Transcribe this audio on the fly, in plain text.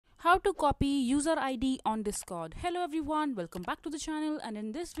How to copy user ID on Discord. Hello everyone, welcome back to the channel, and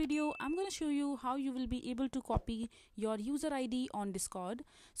in this video I'm going to show you how you will be able to copy your user ID on Discord.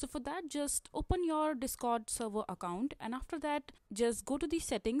 So for that, just open your Discord server account, and after that just go to the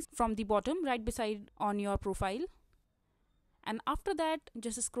settings from the bottom right beside on your profile, and after that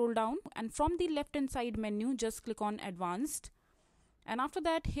just scroll down, and from the left hand side menu just click on advanced, and after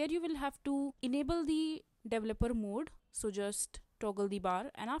that here you will have to enable the developer mode. So just toggle the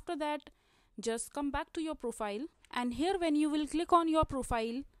bar, and after that just come back to your profile, and here when you will click on your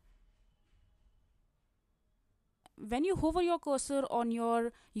profile, when you hover your cursor on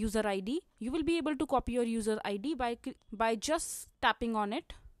your user ID, you will be able to copy your user ID by just tapping on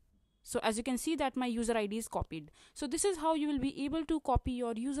it. So as you can see that my user ID is copied. So this is how you will be able to copy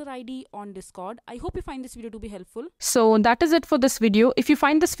your user ID on Discord. I hope you find this video to be helpful. So that is it for this video. If you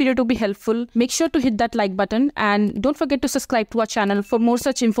find this video to be helpful, make sure to hit that like button and don't forget to subscribe to our channel for more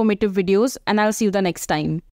such informative videos, and I'll see you the next time.